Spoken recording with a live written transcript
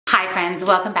Hi friends,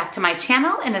 welcome back to my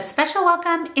channel and a special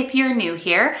welcome if you're new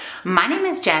here. My name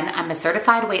is Jen. I'm a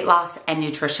certified weight loss and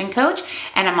nutrition coach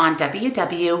and I'm on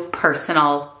WW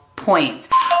Personal Points.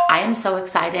 I am so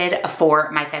excited for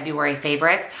my February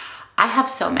favorites. I have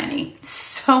so many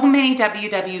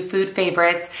WW food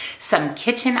favorites, some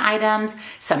kitchen items,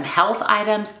 some health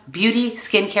items, beauty,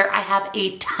 skincare. I have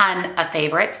a ton of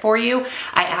favorites for you.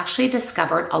 I actually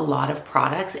discovered a lot of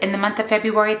products in the month of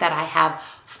February that I have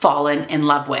fallen in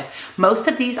love with. Most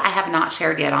of these I have not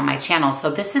shared yet on my channel, so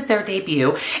this is their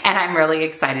debut and I'm really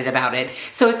excited about it.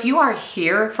 So if you are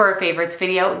here for a favorites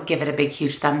video, give it a big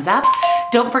huge thumbs up.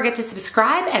 Don't forget to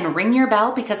subscribe and ring your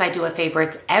bell because I do a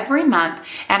favorites every month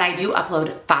and I do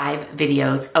upload 5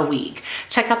 videos a week.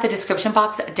 Check out the description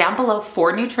box down below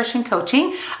for nutrition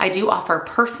coaching. I do offer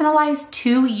personalized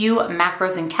to you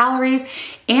macros and calories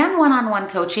and one-on-one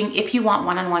coaching. If you want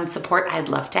one-on-one support, I'd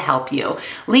love to help you.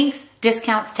 Links,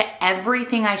 discounts to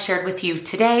everything I shared with you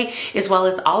today, as well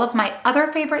as all of my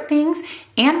other favorite things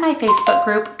and my Facebook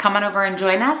group, come on over and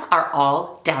join us, are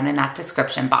all down in that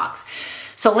description box.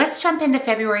 So let's jump into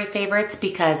February favorites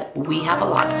because we have a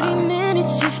lot of them. 30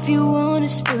 minutes if you want to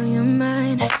spill your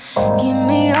mind. Give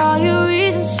me all your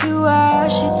reasons to why I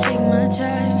should take my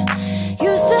time.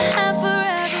 Used to have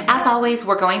forever. As always,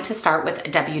 we're going to start with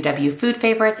WW food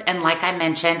favorites. And like I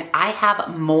mentioned, I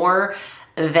have more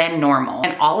than normal.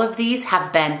 And all of these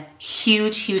have been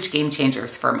huge game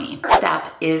changers for me. First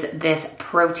up is this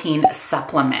protein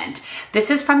supplement.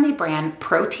 This is from the brand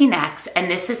Protein X,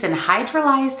 and this is an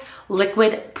hydrolyzed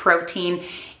liquid protein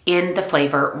in the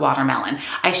flavor watermelon.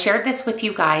 I shared this with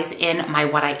you guys in my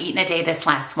What I Eat in a Day this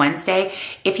last Wednesday.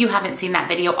 If you haven't seen that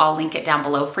video, I'll link it down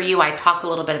below for you. I talked a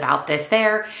little bit about this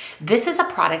there. This is a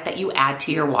product that you add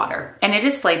to your water and it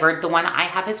is flavored. The one I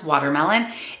have is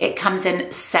watermelon. It comes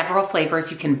in several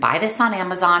flavors. You can buy this on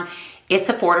Amazon.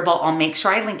 It's affordable. I'll make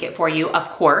sure I link it for you, of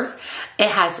course. It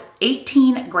has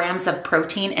 18 grams of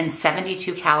protein and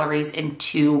 72 calories in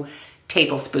 2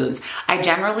 tablespoons. I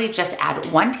generally just add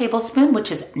 1 tablespoon,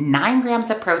 which is 9 grams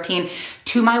of protein,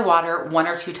 to my water 1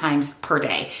 or 2 times per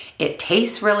day. It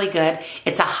tastes really good.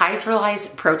 It's a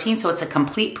hydrolyzed protein, so it's a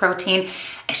complete protein.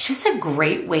 It's just a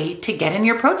great way to get in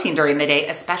your protein during the day,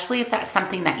 especially if that's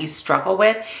something that you struggle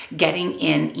with getting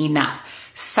in enough.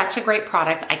 Such a great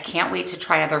product. I can't wait to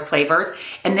try other flavors.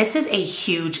 And this is a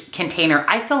huge container.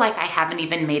 I feel like I haven't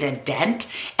even made a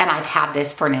dent and I've had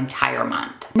this for an entire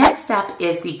month. Next up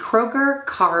is the Kroger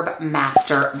Carb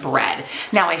Master Bread.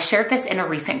 Now I shared this in a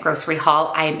recent grocery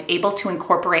haul. I am able to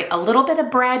incorporate a little bit of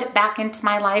bread back into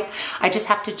my life. I just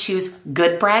have to choose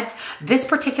good breads. This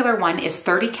particular one is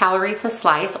 30 calories a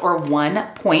slice or 1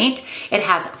 point. It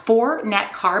has 4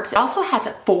 net carbs. It also has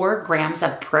 4 grams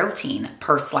of protein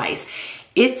per slice.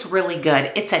 It's really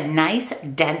good. It's a nice,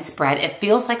 dense bread. It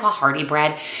feels like a hearty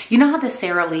bread. You know how the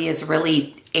Sara Lee is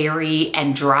really airy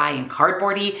and dry and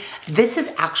cardboardy? This is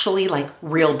actually like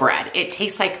real bread. It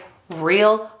tastes like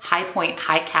real high point,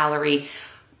 high calorie,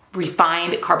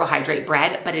 refined carbohydrate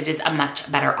bread, but it is a much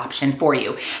better option for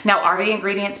you. Now, are the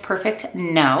ingredients perfect?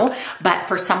 No, but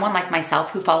for someone like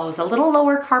myself who follows a little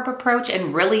lower carb approach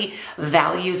and really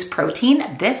values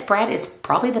protein, this bread is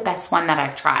probably the best one that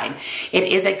I've tried. It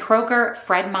is a Kroger,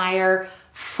 Fred Meyer,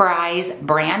 Fry's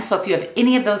brand. So if you have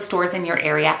any of those stores in your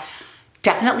area,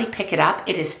 definitely pick it up.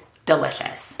 It is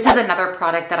delicious. This is another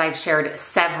product that I've shared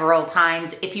several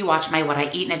times. If you watch my What I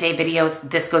Eat in a Day videos,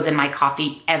 this goes in my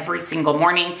coffee every single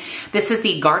morning. This is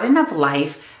the Garden of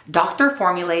Life Doctor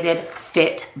Formulated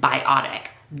Fit Biotic.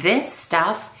 This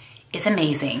stuff is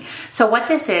amazing. So what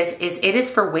this is it is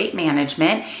for weight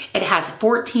management. It has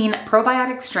 14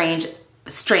 probiotic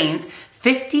strains,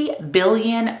 50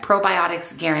 billion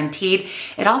probiotics guaranteed.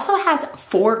 It also has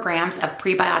 4 grams of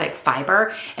prebiotic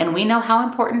fiber, and we know how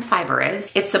important fiber is.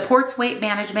 It supports weight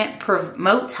management,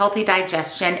 promotes healthy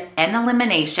digestion and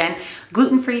elimination,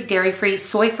 gluten-free, dairy-free,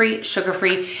 soy-free,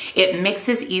 sugar-free. It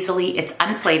mixes easily, it's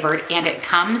unflavored, and it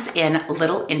comes in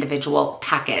little individual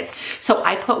packets. So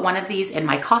I put one of these in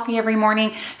my coffee every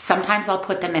morning. Sometimes I'll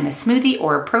put them in a smoothie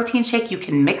or a protein shake. You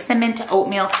can mix them into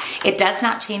oatmeal. It does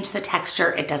not change the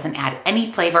texture. It doesn't add any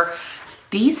flavor.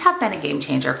 These have been a game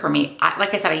changer for me.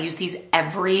 Like I said, I use these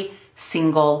every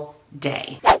single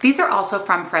day. These are also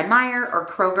from Fred Meyer or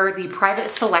Kroger. The Private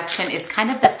Selection is kind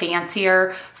of the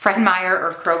fancier Fred Meyer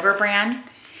or Kroger brand.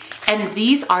 And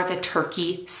these are the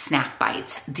turkey snack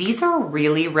bites. These are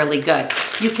really good.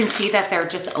 You can see that they're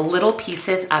just little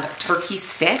pieces of turkey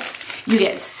stick. You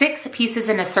get 6 pieces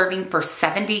in a serving for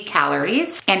 70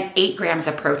 calories and 8 grams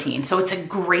of protein. So it's a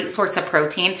great source of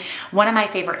protein. One of my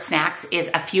favorite snacks is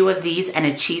a few of these and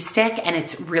a cheese stick, and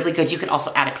it's really good. You could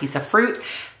also add a piece of fruit.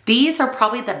 These are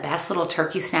probably the best little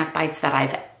turkey snack bites that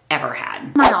I've ever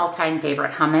had. My all-time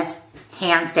favorite hummus,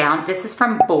 hands down. This is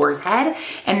from Boar's Head,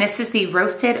 and this is the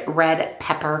roasted red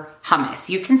pepper hummus.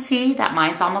 You can see that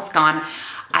mine's almost gone.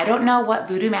 I don't know what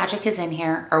voodoo magic is in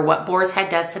here or what Boar's Head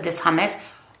does to this hummus,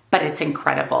 but it's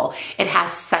incredible. It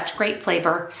has such great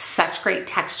flavor, such great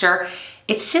texture.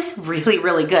 It's just really,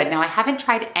 really good. Now, I haven't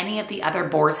tried any of the other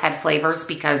Boar's Head flavors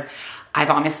because I've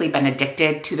honestly been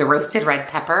addicted to the roasted red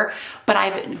pepper, but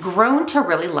I've grown to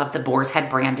really love the Boar's Head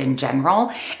brand in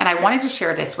general, and I wanted to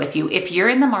share this with you. If you're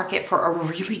in the market for a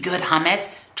really good hummus,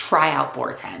 try out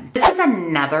Boar's Head. This is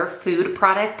another food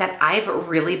product that I've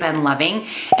really been loving,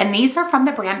 and these are from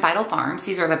the brand Vital Farms.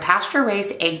 These are the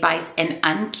pasture-raised egg bites and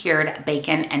uncured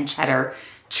bacon and cheddar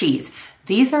cheese.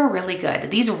 These are really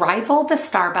good. These rival the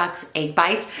Starbucks egg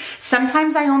bites.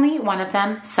 Sometimes I only eat one of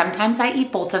them. Sometimes I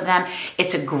eat both of them.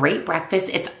 It's a great breakfast.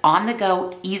 It's on the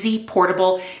go, easy,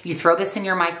 portable. You throw this in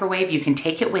your microwave. You can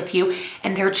take it with you,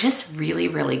 and they're just really,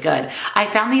 really good. I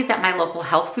found these at my local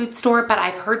health food store, but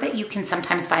I've heard that you can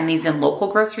sometimes find these in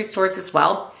local grocery stores as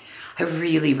well. I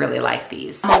really, really like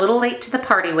these. I'm a little late to the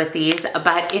party with these,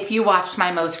 but if you watched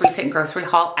my most recent grocery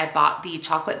haul, I bought the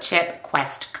chocolate chip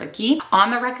Quest cookie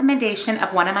on the recommendation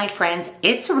of one of my friends.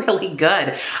 It's really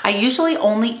good. I usually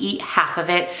only eat half of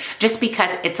it just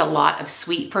because it's a lot of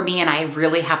sweet for me, and I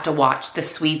really have to watch the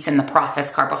sweets and the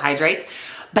processed carbohydrates.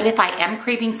 But if I am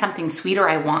craving something sweet or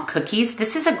I want cookies,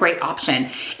 this is a great option.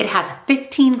 It has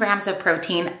 15 grams of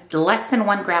protein, less than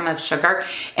 1 gram of sugar,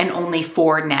 and only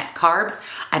 4 net carbs.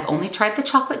 I've only tried the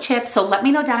chocolate chip, so let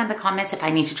me know down in the comments if I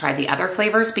need to try the other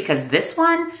flavors, because this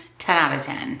one, 10 out of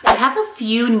 10. I have a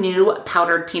few new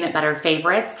powdered peanut butter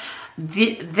favorites.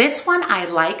 This one I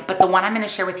like, but the one I'm going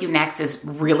to share with you next is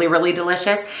really, really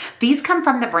delicious. These come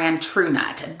from the brand True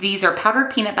Nut. These are powdered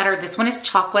peanut butter. This one is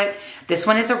chocolate. This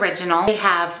one is original.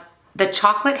 The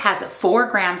chocolate has 4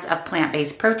 grams of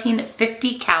plant-based protein,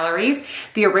 50 calories.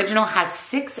 The original has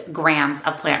 6 grams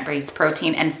of plant-based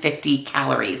protein and 50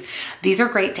 calories. These are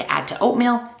great to add to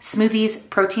oatmeal, smoothies,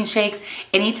 protein shakes.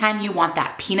 Anytime you want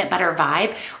that peanut butter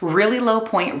vibe, really low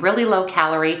point, really low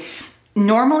calorie.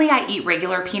 Normally I eat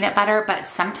regular peanut butter, but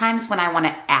sometimes when I want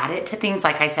to add it to things,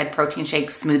 like I said, protein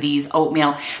shakes, smoothies,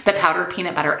 oatmeal, the powdered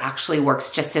peanut butter actually works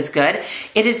just as good.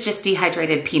 It is just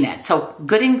dehydrated peanut. So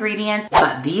good ingredients,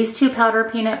 but these 2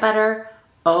 powdered peanut butter,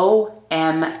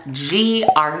 OMG,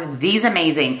 are these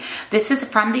amazing. This is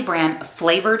from the brand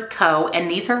Flavored Co, and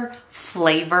these are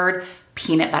flavored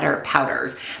peanut butter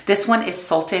powders. This one is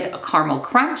salted caramel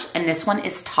crunch, and this one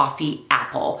is toffee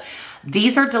apple.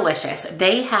 These are delicious.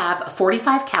 They have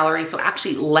 45 calories, so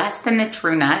actually less than the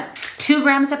True Nut, 2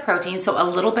 grams of protein, so a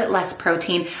little bit less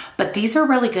protein, but these are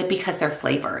really good because they're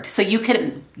flavored. So you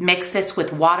could mix this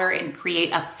with water and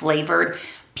create a flavored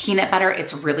peanut butter.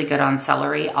 It's really good on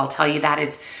celery. I'll tell you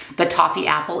that. The toffee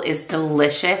apple is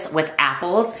delicious with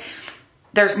apples.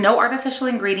 There's no artificial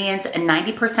ingredients,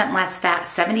 90% less fat,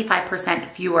 75%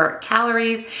 fewer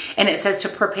calories, and it says to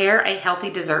prepare a healthy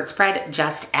dessert spread,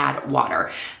 just add water.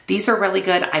 These are really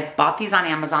good. I bought these on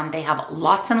Amazon. They have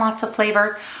lots and lots of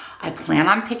flavors. I plan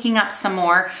on picking up some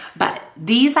more, but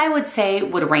these I would say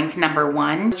would rank number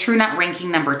 1. True Nut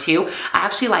ranking number 2. I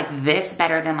actually like this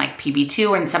better than like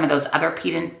PB2 and some of those other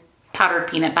powdered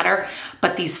peanut butter,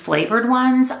 but these flavored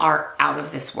ones are out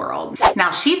of this world.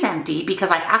 Now she's empty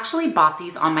because I actually bought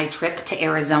these on my trip to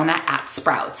Arizona at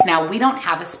Sprouts. Now we don't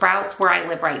have a Sprouts where I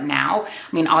live right now.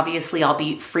 I mean, obviously I'll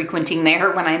be frequenting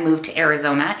there when I move to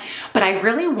Arizona, but I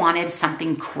really wanted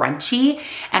something crunchy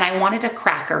and I wanted a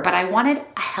cracker, but I wanted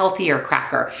a healthier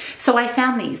cracker. So I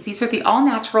found these. These are the all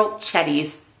natural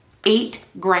Cheddies. 8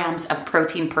 grams of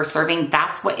protein per serving.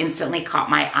 That's what instantly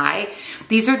caught my eye.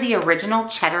 These are the original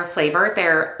cheddar flavor.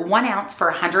 They're 1 ounce for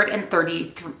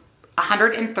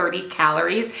 130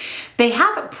 calories. They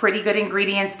have pretty good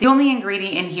ingredients. The only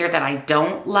ingredient in here that I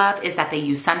don't love is that they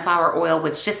use sunflower oil,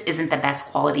 which just isn't the best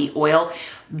quality oil.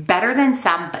 Better than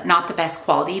some, but not the best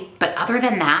quality. But other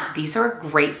than that, these are a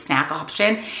great snack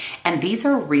option, and these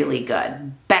are really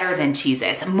good. Better than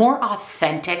Cheez-Its. More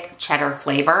authentic cheddar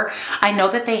flavor. I know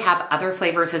that they have other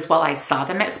flavors as well. I saw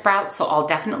them at Sprouts, so I'll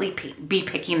definitely be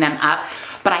picking them up.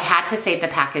 But I had to save the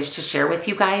package to share with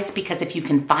you guys, because if you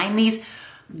can find these,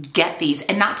 get these.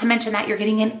 And not to mention that you're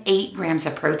getting in 8 grams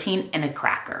of protein in a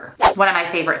cracker. One of my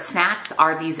favorite snacks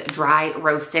are these dry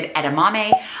roasted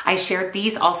edamame. I shared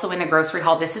these also in a grocery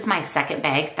haul. This is my second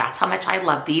bag. That's how much I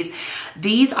love these.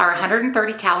 These are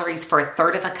 130 calories for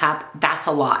 1/3 of a cup. That's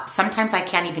a lot. Sometimes I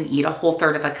can't even eat a whole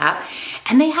 1/3 of a cup.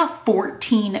 And they have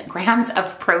 14 grams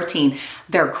of protein.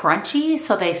 They're crunchy,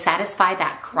 so they satisfy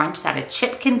that crunch that a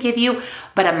chip can give you,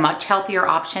 but a much healthier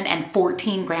option, and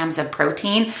 14 grams of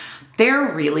protein.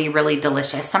 They're really, really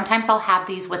delicious. Sometimes I'll have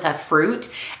these with a fruit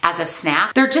as a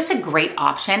snack. They're just a great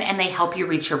option and they help you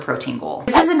reach your protein goal.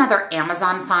 This is another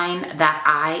Amazon find that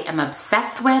I am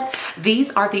obsessed with. These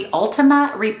are the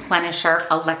Ultima Replenisher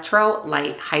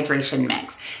Electrolyte Hydration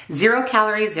Mix. 0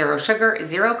 calories, 0 sugar,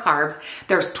 0 carbs.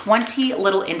 There's 20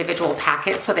 little individual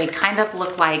packets, so they kind of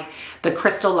look like the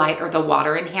Crystal Light or the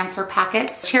water enhancer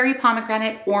packets. Cherry,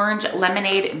 pomegranate, orange,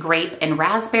 lemonade, grape, and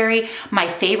raspberry. My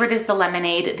favorite is the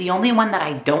lemonade. The only one that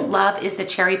I don't love is the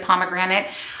cherry pomegranate.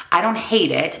 I don't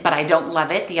hate it, but I don't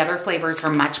love it. The other flavors are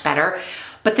much better.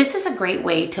 But this is a great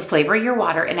way to flavor your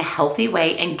water in a healthy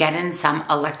way and get in some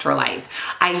electrolytes.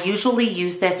 I usually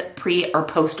use this pre or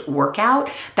post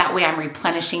workout. That way I'm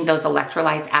replenishing those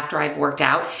electrolytes after I've worked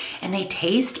out, and they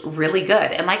taste really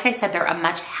good. And like I said, they're a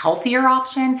much healthier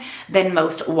option than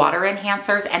most water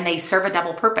enhancers, and they serve a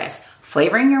double purpose: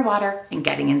 flavoring your water and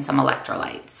getting in some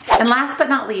electrolytes. And last but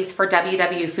not least, for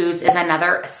WW Foods is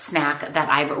another snack that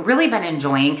I've really been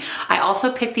enjoying. I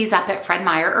also picked these up at Fred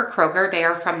Meyer or Kroger. They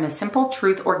are from the Simple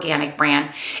Truth Organic brand,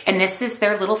 and this is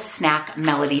their little snack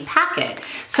melody packet.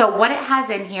 So what it has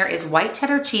in here is white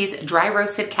cheddar cheese, dry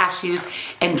roasted cashews,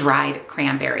 and dried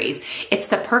cranberries. It's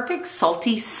the perfect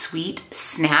salty, sweet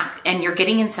snack, and you're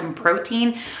getting in some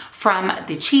protein from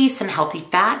the cheese, some healthy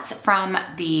fats from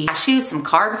the cashews, some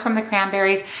carbs from the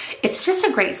cranberries. It's just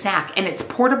a great snack, and it's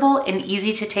portable and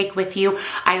easy to take with you.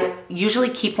 I usually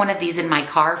keep one of these in my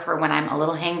car for when I'm a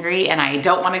little hangry and I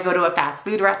don't want to go to a fast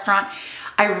food restaurant.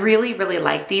 I really, really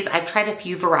like these. I've tried a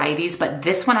few varieties, but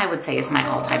this one I would say is my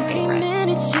all-time favorite.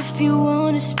 Minutes if you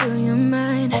want to spill your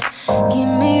mind. Give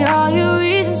me all your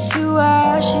reasons to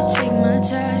why I should take my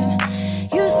time.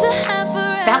 Used to have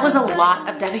that was a lot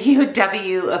of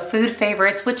WW food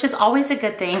favorites, which is always a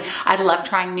good thing. I love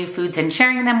trying new foods and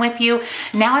sharing them with you.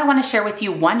 Now I want to share with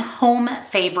you one home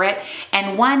favorite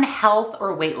and one health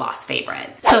or weight loss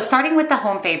favorite. So starting with the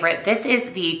home favorite, this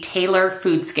is the Taylor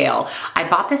Food Scale. I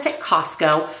bought this at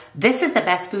Costco. This is the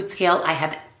best food scale I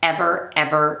have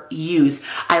ever used.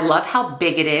 I love how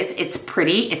big it is. It's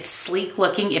pretty, it's sleek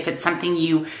looking if it's something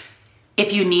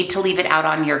if you need to leave it out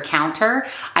on your counter.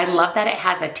 I love that it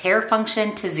has a tare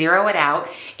function to zero it out.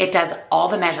 It does all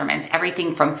the measurements,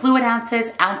 everything from fluid ounces,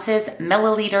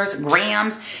 milliliters,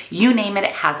 grams, you name it.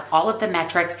 It has all of the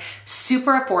metrics,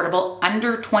 super affordable,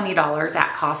 under $20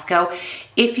 at Costco.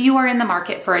 If you are in the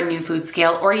market for a new food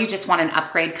scale or you just want an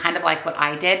upgrade, kind of like what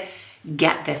I did,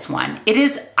 get this one. It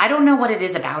is, I don't know what it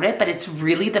is about it, but it's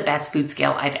really the best food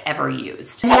scale I've ever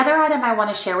used. And the other item I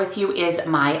want to share with you is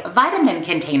my vitamin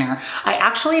container. I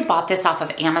actually bought this off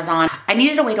of Amazon. I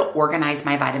needed a way to organize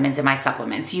my vitamins and my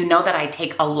supplements. You know that I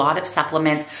take a lot of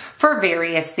supplements for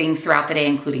various things throughout the day,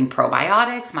 including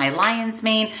probiotics, my lion's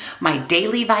mane, my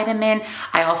daily vitamin.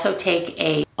 I also take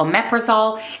a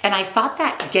omeprazole, and I thought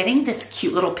that getting this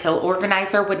cute little pill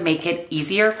organizer would make it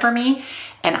easier for me.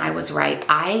 And I was right.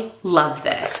 I love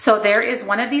this. So there is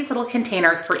one of these little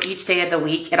containers for each day of the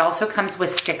week. It also comes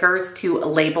with stickers to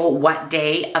label what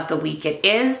day of the week it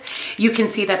is. You can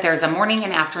see that there's a morning,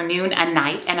 an afternoon, a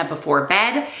night, and a before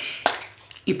bed.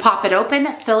 You pop it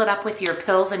open, fill it up with your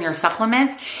pills and your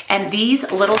supplements, and these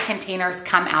little containers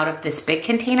come out of this big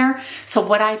container. So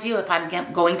what I do if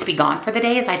I'm going to be gone for the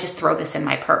day is I just throw this in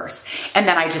my purse, and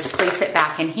then I just place it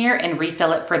back in here and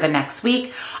refill it for the next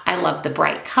week. I love the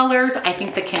bright colors. I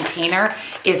think the container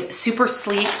is super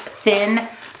sleek, thin,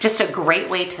 just a great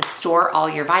way to store all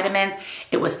your vitamins.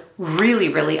 It was really,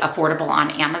 really affordable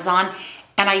on Amazon.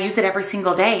 And I use it every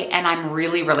single day, and I'm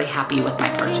really, really happy with my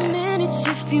purchase. Minutes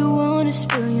if you want to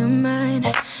spill your mind.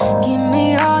 Give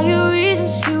me all your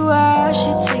reasons to why I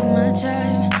should take my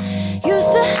time.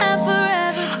 Used to have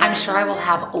forever. I'm sure I will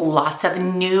have lots of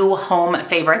new home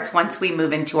favorites once we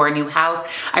move into our new house.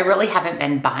 I really haven't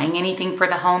been buying anything for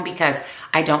the home because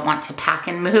I don't want to pack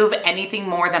and move anything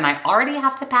more than I already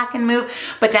have to pack and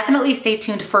move, but definitely stay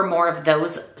tuned for more of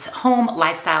those home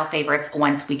lifestyle favorites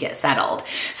once we get settled.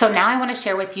 So now I want to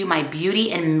share with you my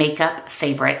beauty and makeup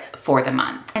favorites for the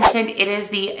month. As mentioned, it is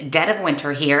the dead of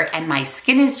winter here, and my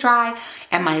skin is dry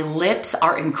and my lips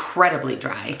are incredibly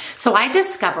dry. So I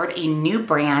discovered a new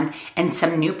brand and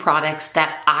some new products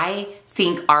that I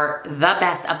think are the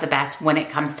best of the best when it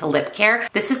comes to lip care.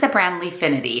 This is the brand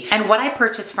LAKANTO. And what I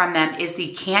purchased from them is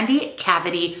the Candy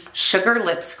Cavity Sugar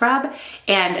Lip Scrub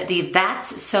and the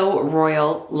That's So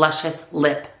Royal Luscious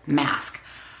Lip Mask.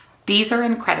 These are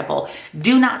incredible.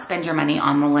 Do not spend your money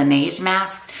on the Laneige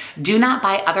masks. Do not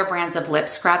buy other brands of lip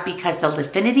scrub because the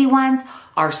LAKANTO ones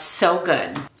are so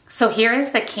good. So here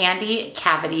is the Candy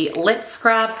Cavity Lip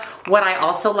Scrub. What I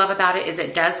also love about it is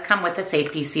it does come with a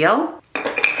safety seal.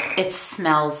 It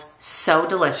smells so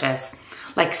delicious,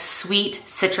 like sweet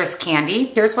citrus candy.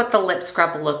 Here's what the lip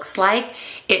scrub looks like.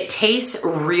 It tastes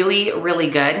really, really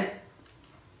good.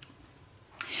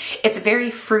 It's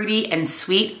very fruity and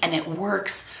sweet, and it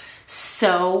works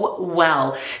so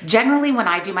well. Generally, when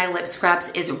I do my lip scrubs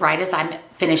is right as I'm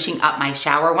finishing up my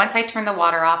shower. Once I turn the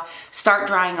water off, start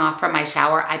drying off from my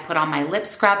shower, I put on my lip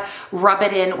scrub, rub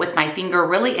it in with my finger,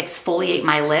 really exfoliate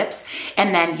my lips,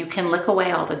 and then you can lick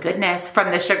away all the goodness from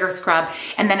the sugar scrub,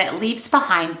 and then it leaves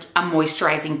behind a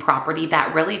moisturizing property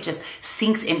that really just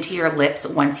sinks into your lips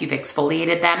once you've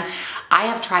exfoliated them. I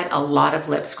have tried a lot of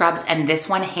lip scrubs, and this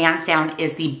one hands down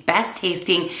is the best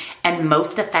tasting and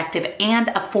most effective and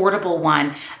affordable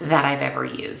one that I've ever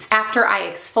used. After I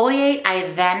exfoliate, I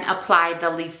then apply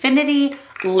the LAKANTO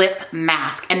lip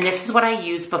mask, and this is what I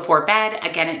use before bed.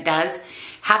 Again, it does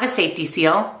have a safety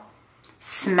seal.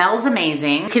 Smells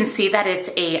amazing. You can see that it's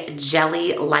a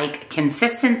jelly-like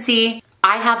consistency.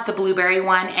 I have the blueberry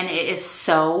one, and it is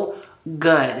so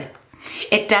good.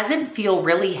 It doesn't feel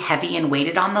really heavy and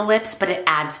weighted on the lips, but it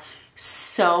adds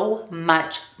so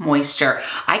much moisture.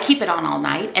 I keep it on all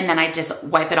night, and then I just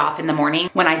wipe it off in the morning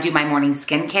when I do my morning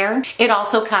skincare. It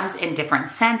also comes in different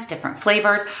scents, different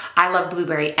flavors. I love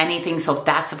blueberry anything, so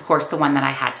that's of course the one that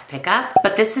I had to pick up.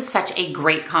 But this is such a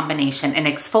great combination. An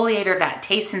exfoliator that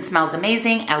tastes and smells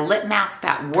amazing, a lip mask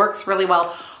that works really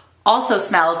well, also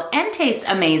smells and tastes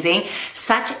amazing.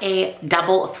 Such a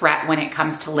double threat when it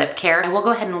comes to lip care. I will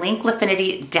go ahead and link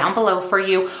LAKANTO down below for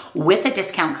you with a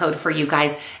discount code for you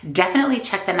guys. Definitely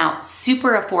check them out.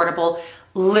 Super affordable.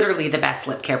 Literally the best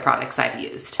lip care products I've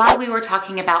used. While we were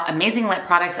talking about amazing lip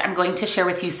products, I'm going to share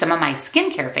with you some of my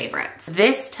skincare favorites.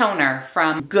 This toner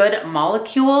from Good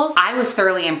Molecules, I was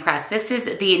thoroughly impressed. This is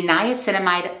the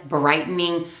Niacinamide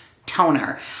Brightening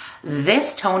Toner.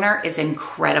 This toner is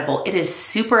incredible. It is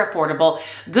super affordable.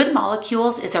 Good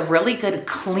Molecules is a really good,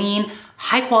 clean,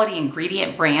 high quality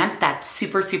ingredient brand that's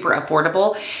super, super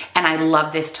affordable. And I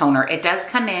love this toner. It does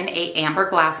come in a amber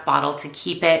glass bottle to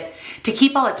keep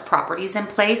all its properties in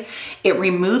place. It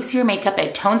removes your makeup,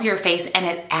 it tones your face, and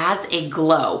it adds a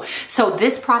glow. So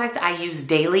this product I use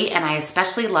daily, and I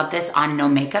especially love this on no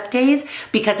makeup days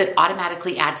because it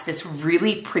automatically adds this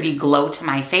really pretty glow to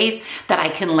my face that I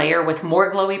can layer with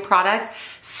more glowy products.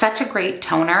 Such a great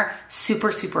toner,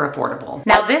 super, super affordable.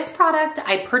 Now this product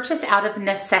I purchased out of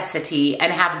necessity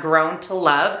and have grown to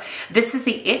love. This is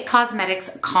the IT Cosmetics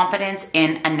Confidence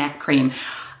in a Neck Cream.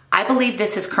 I believe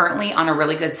this is currently on a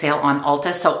really good sale on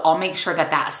Ulta, so I'll make sure that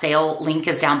that sale link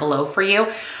is down below for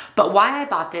you. But why I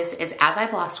bought this is as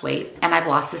I've lost weight, and I've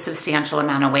lost a substantial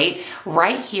amount of weight,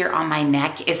 right here on my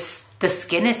neck the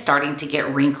skin is starting to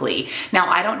get wrinkly. Now,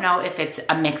 I don't know if it's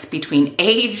a mix between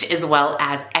age as well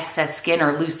as excess skin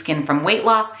or loose skin from weight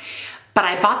loss, but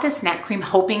I bought this neck cream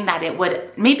hoping that it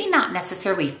would maybe not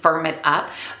necessarily firm it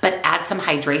up, but add some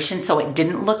hydration so it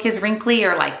didn't look as wrinkly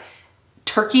or like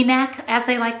turkey neck, as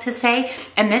they like to say.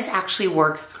 And this actually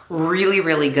works really,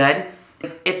 really good.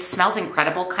 It smells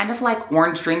incredible, kind of like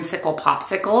orange dreamsicle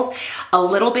popsicles. A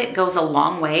little bit goes a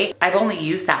long way. I've only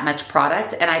used that much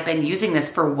product, and I've been using this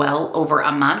for well over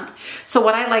a month. So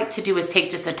what I like to do is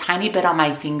take just a tiny bit on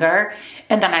my finger,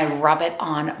 and then I rub it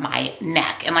on my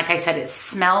neck. And like I said, it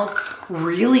smells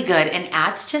really good and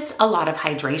adds just a lot of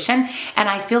hydration. And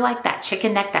I feel like that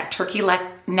chicken neck, that turkey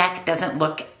neck doesn't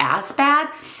look as bad.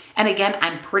 And again,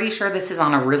 I'm pretty sure this is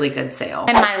on a really good sale.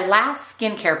 And my last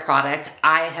skincare product,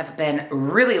 I have been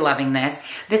really loving this.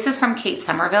 This is from Kate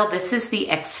Somerville. This is the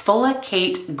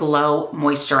Exfoliate Glow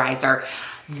Moisturizer.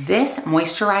 This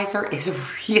moisturizer is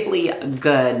really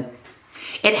good.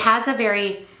 It has a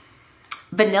very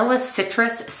vanilla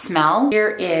citrus smell. Here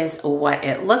is what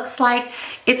it looks like.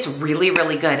 It's really,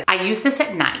 really good. I use this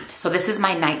at night. So this is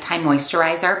my nighttime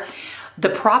moisturizer. The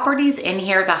properties in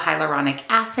here, the hyaluronic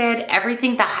acid,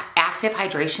 everything, the active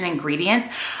hydration ingredients,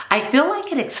 I feel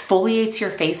like it exfoliates your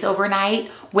face overnight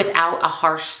without a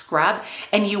harsh scrub,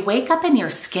 and you wake up and your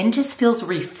skin just feels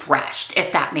refreshed,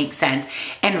 if that makes sense,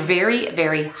 and very,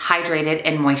 very hydrated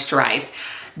and moisturized.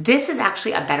 This is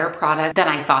actually a better product than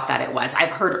I thought that it was.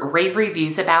 I've heard rave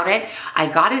reviews about it. I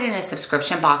got it in a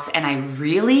subscription box and I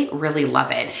really, really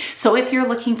love it. So if you're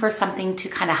looking for something to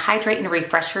kind of hydrate and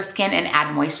refresh your skin and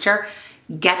add moisture,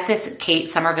 get this Kate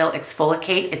Somerville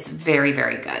Exfoliate. It's very,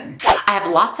 very good. I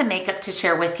have lots of makeup to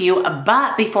share with you,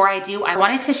 but before I do, I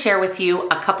wanted to share with you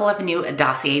a couple of new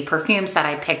Dossier perfumes that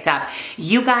I picked up.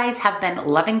 You guys have been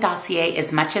loving Dossier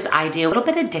as much as I do. A little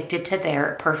bit addicted to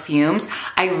their perfumes.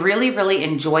 I really, really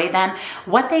enjoy them.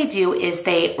 What they do is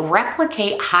they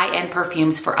replicate high-end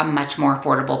perfumes for a much more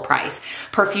affordable price.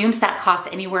 Perfumes that cost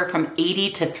anywhere from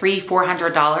 $80 to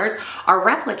 $300-$400 are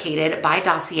replicated by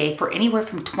Dossier for anywhere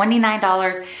from $29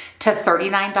 to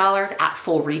 $39 at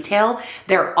full retail.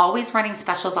 They're always running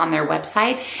specials on their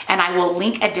website, and I will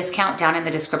link a discount down in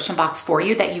the description box for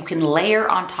you that you can layer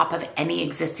on top of any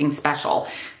existing special.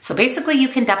 So basically you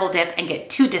can double dip and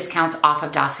get 2 discounts off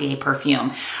of Dossier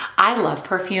perfume. I love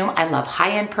perfume. I love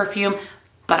high-end perfume,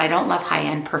 but I don't love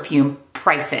high-end perfume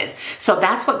prices. So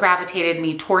that's what gravitated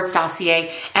me towards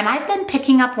Dossier. And I've been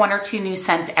picking up 1 or 2 new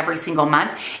scents every single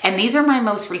month. And these are my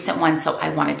most recent ones, so I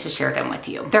wanted to share them with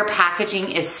you. Their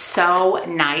packaging is so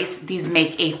nice. These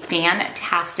make a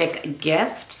fantastic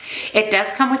gift. It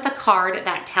does come with a card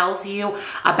that tells you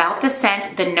about the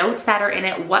scent, the notes that are in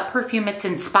it, what perfume it's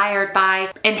inspired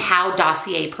by, and how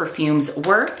Dossier perfumes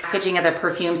work. The packaging of the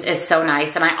perfumes is so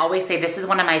nice, and I always say this is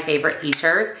one of my favorite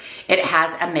features. It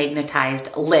has a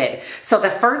magnetized lid. So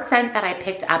the first scent that I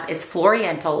picked up is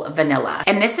Floriental Vanilla,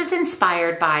 and this is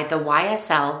inspired by the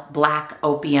YSL Black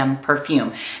Opium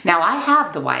perfume. Now I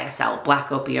have the YSL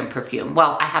Black Opium perfume.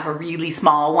 Well, I have a really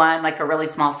small one, like a really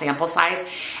small sample size,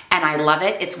 and I love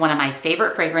it. It's one of my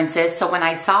favorite fragrances. So when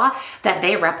I saw that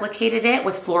they replicated it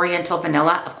with Floriental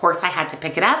Vanilla, of course I had to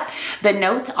pick it up. The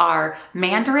notes are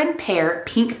mandarin, pear,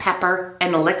 pink pepper,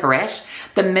 and licorice.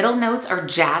 The middle notes are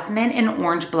jasmine and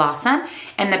orange blossom,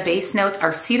 and the base notes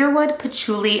are cedarwood,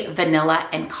 patchouli, vanilla,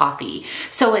 and coffee.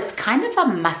 So it's kind of a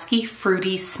musky,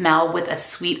 fruity smell with a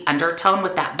sweet undertone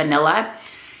with that vanilla.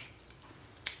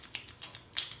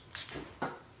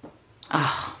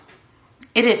 Oh,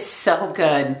 it is so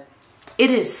good. It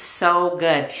is so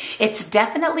good. It's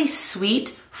definitely sweet,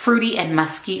 fruity, and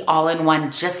musky all in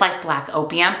one, just like Black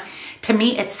Opium. To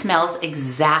me, it smells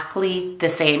exactly the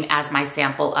same as my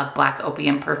sample of Black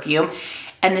Opium perfume.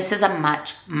 And this is a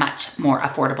much, much more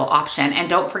affordable option. And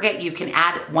don't forget, you can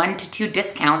add 1 to 2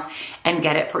 discounts and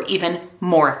get it for even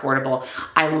more affordable.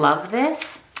 I love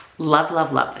this. Love,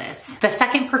 love, love this. The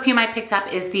second perfume I picked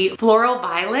up is the Floral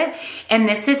Violet, and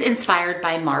this is inspired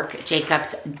by Marc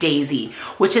Jacobs Daisy,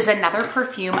 which is another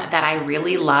perfume that I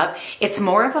really love. It's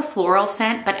more of a floral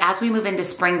scent, but as we move into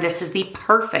spring, this is the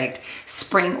perfect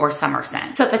spring or summer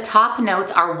scent. So the top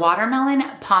notes are watermelon,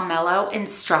 pomelo, and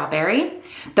strawberry.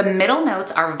 The middle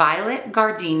notes are violet,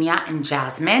 gardenia, and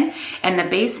jasmine, and the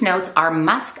base notes are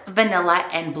musk, vanilla,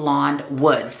 and blonde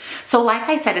woods. So like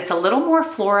I said, it's a little more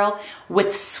floral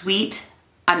with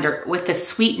the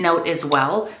sweet note as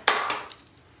well.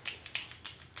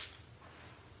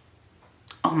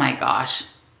 Oh my gosh.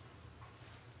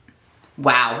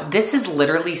 Wow, this is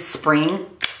literally spring.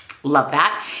 Love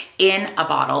that. In a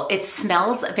bottle. It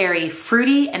smells very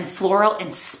fruity and floral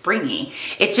and springy.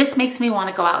 It just makes me want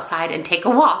to go outside and take a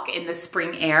walk in the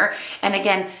spring air. And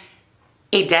again,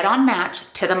 a dead-on match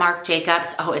to the Marc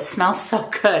Jacobs. Oh, it smells so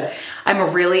good.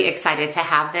 I'm really excited to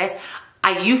have this.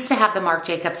 I used to have the Marc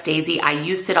Jacobs Daisy. I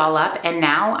used it all up, and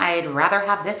now I'd rather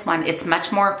have this one. It's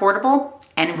much more affordable,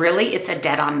 and really it's a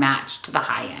dead-on match to the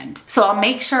high end. So I'll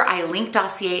make sure I link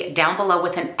Dossier down below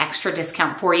with an extra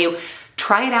discount for you.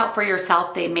 Try it out for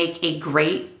yourself. They make a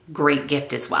great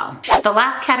gift as well. The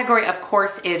last category, of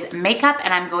course, is makeup,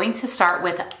 and I'm going to start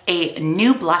with a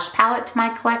new blush palette to my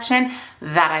collection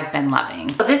that I've been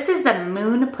loving. So this is the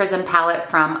Moon Prism palette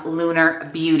from Lunar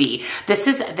Beauty. This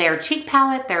is their cheek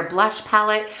palette, their blush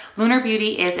palette. Lunar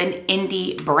Beauty is an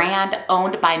indie brand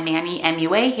owned by Manny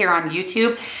MUA here on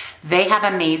YouTube. They have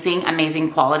amazing,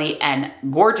 amazing quality and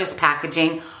gorgeous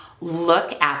packaging.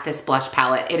 Look at this blush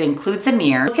palette. It includes a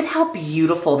mirror. Look at how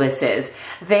beautiful this is.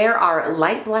 There are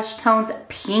light blush tones,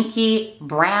 pinky,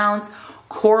 browns,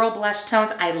 coral blush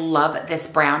tones. I love this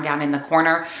brown down in the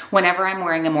corner. Whenever I'm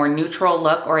wearing a more neutral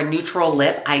look or a neutral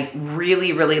lip, I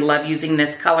really, really love using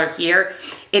this color here.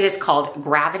 It is called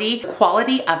Gravity. The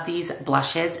quality of these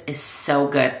blushes is so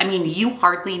good. I mean, you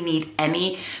hardly need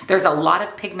any. There's a lot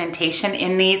of pigmentation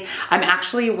in these. I'm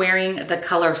actually wearing the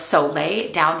color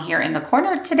Soleil down here in the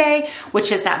corner today,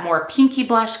 which is that more pinky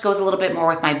blush, goes a little bit more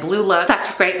with my blue look.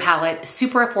 Such a great palette,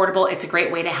 super affordable. It's a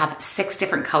great way to have 6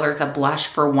 different colors of blush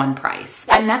for one price.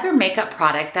 face. Another makeup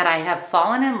product that I have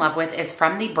fallen in love with is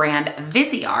from the brand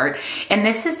Viseart, and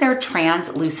this is their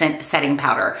translucent setting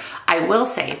powder. I will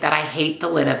say that I hate the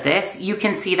lid of this. You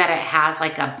can see that it has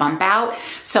like a bump out.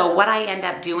 So what I end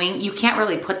up doing, you can't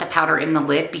really put the powder in the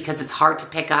lid because it's hard to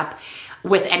pick up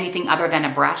with anything other than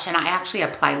a brush, and I actually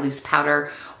apply loose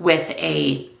powder with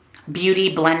a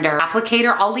beauty blender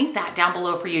applicator. I'll link that down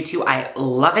below for you too. I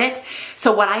love it.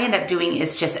 So what I end up doing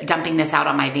is just dumping this out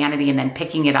on my vanity and then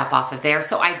picking it up off of there.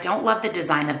 So I don't love the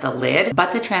design of the lid,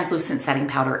 but the translucent setting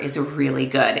powder is really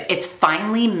good. It's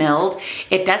finely milled.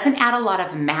 It doesn't add a lot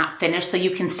of matte finish, so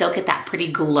you can still get that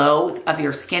pretty glow of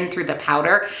your skin through the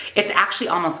powder. It's actually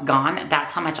almost gone.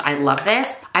 That's how much I love this.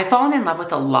 I've fallen in love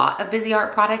with a lot of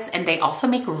Viseart products, and they also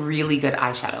make really good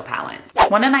eyeshadow palettes.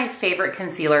 One of my favorite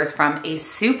concealers from a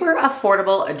super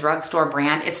affordable drugstore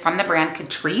brand is from the brand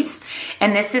Catrice,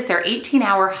 and this is their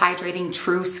 18-hour hydrating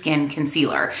True Skin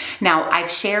Concealer. Now,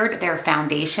 I've shared their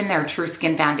foundation, their True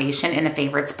Skin foundation in a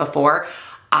favorites before.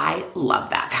 I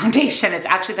love that foundation. It's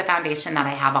actually the foundation that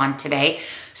I have on today.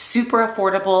 Super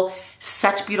affordable,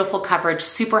 such beautiful coverage,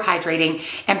 super hydrating.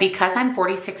 And because I'm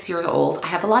 46 years old, I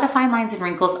have a lot of fine lines and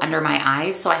wrinkles under my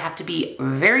eyes, so I have to be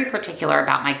very particular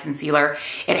about my concealer.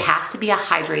 It has to be a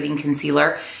hydrating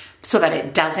concealer so that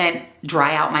it doesn't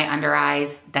dry out my under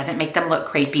eyes, doesn't make them look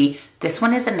crepey. This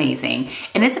one is amazing,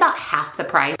 and it's about half the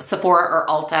price of Sephora or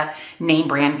Ulta name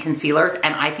brand concealers,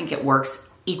 and I think it works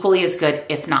equally as good,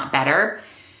 if not better.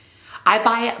 I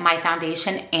buy my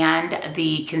foundation and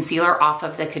the concealer off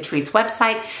of the Catrice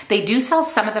website. They do sell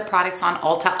some of the products on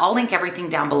Ulta. I'll link everything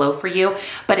down below for you.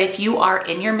 But if you are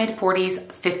in your mid-40s,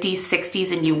 50s,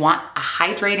 60s, and you want a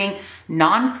hydrating,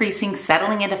 non-creasing,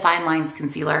 settling into fine lines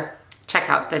concealer, check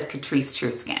out the Catrice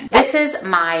True Skin. This is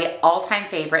my all-time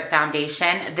favorite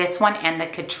foundation. This one and the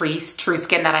Catrice True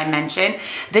Skin that I mentioned.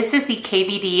 This is the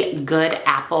KVD Good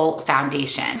Apple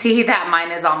Foundation. See that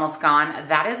mine is almost gone?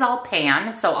 That is all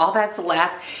pan, so all that's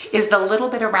left is the little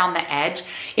bit around the edge.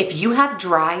 If you have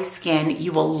dry skin,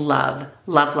 you will love,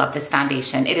 love, love this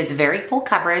foundation. It is very full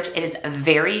coverage. It is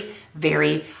very,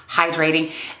 very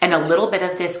hydrating, and a little bit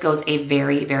of this goes a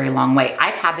very, very long way.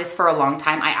 I've had this for a long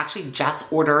time. I actually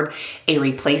just ordered a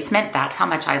replacement. That's how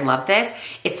much I love this.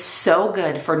 It's so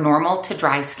good for normal to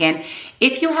dry skin.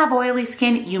 If you have oily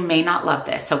skin, you may not love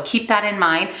this, so keep that in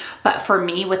mind. But for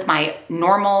me, with my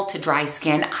normal to dry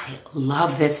skin, I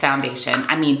love this foundation.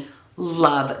 I mean,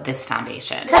 love this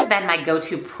foundation. This has been my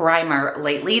go-to primer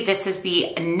lately. This is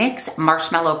the NYX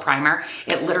Marshmallow Primer.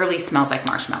 It literally smells like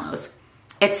marshmallows.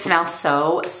 It smells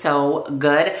so, so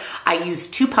good. I use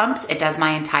 2 pumps. It does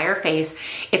my entire face.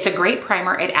 It's a great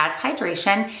primer. It adds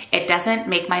hydration. It doesn't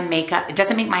make my makeup, it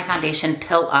doesn't make my foundation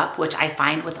pill up, which I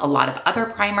find with a lot of other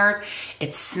primers.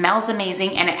 It smells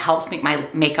amazing, and it helps make my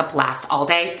makeup last all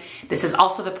day. This is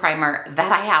also the primer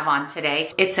that I have on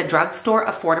today. It's a drugstore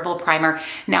affordable primer.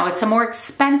 Now, it's a more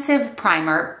expensive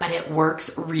primer, but it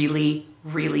works really,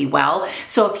 really well.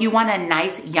 So if you want a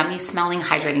nice, yummy smelling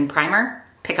hydrating primer,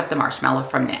 pick up the Marshmallow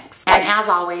from NYX. And as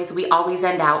always, we always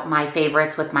end out my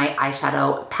favorites with my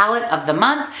eyeshadow palette of the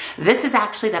month. This is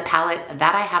actually the palette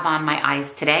that I have on my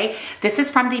eyes today. This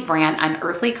is from the brand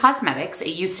Unearthly Cosmetics. It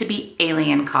used to be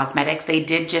Alien Cosmetics. They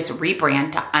did just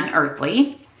rebrand to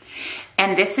Unearthly.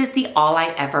 And this is the All I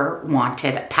Ever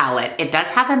Wanted palette. It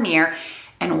does have a mirror.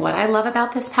 And what I love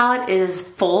about this palette is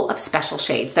full of special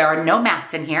shades. There are no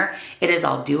mattes in here. It is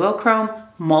all duochrome,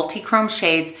 multi-chrome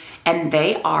shades, and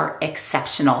they are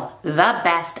exceptional. The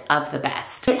best of the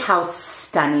best. Look at how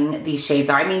stunning these shades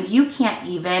are. I mean, you can't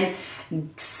even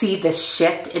see the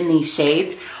shift in these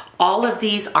shades. All of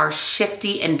these are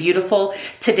shifty and beautiful.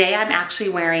 Today I'm actually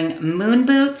wearing Moon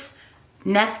Boots,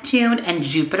 Neptune, and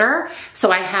Jupiter.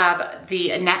 So I have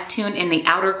the Neptune in the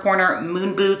outer corner,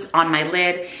 Moon Boots on my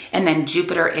lid, and then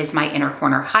Jupiter is my inner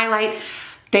corner highlight.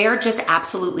 They are just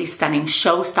absolutely stunning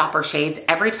showstopper shades.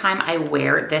 Every time I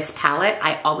wear this palette,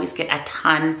 I always get a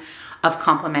ton of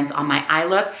compliments on my eye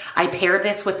look. I pair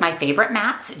this with my favorite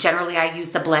mattes. Generally, I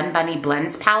use the Blend Bunny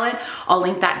Blends palette. I'll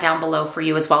link that down below for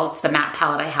you as well. It's the matte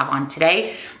palette I have on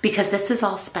today because this is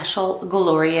all special,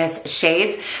 glorious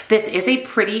shades. This is a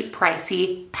pretty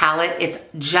pricey palette. It's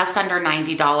just under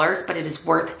 $90, but it is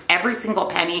worth every single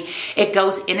penny. It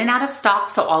goes in and out of stock,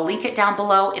 so I'll link it down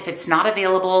below. If it's not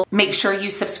available, make sure you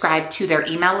subscribe to their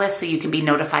email list so you can be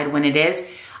notified when it is.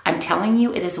 I'm telling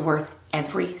you, it is worth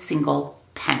every single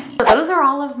penny. So those are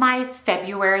all of my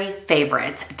February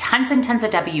favorites. Tons and tons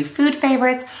of W food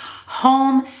favorites,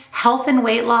 home, health and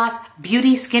weight loss,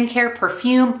 beauty, skincare,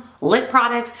 perfume, lip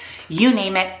products, you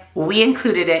name it. we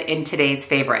included it in today's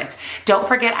favorites. Don't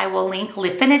forget, I will link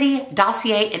L'Affinity,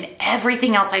 Dossier, and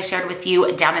everything else I shared with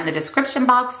you down in the description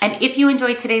box. And if you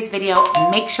enjoyed today's video,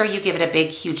 make sure you give it a big,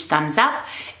 huge thumbs up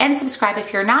and subscribe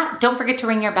if you're not. Don't forget to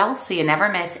ring your bell so you never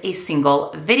miss a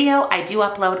single video. I do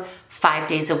upload 5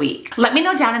 days a week. Let me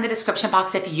know down in the description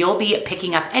box if you'll be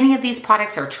picking up any of these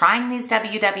products or trying these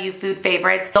WW food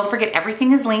favorites. Don't forget,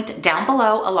 everything is linked down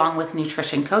below along with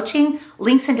nutrition coaching,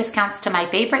 links and discounts to my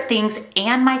favorite things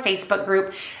and my Facebook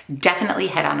group. Definitely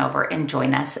head on over and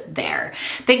join us there.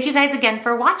 Thank you guys again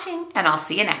for watching, and I'll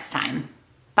see you next time.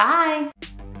 Bye.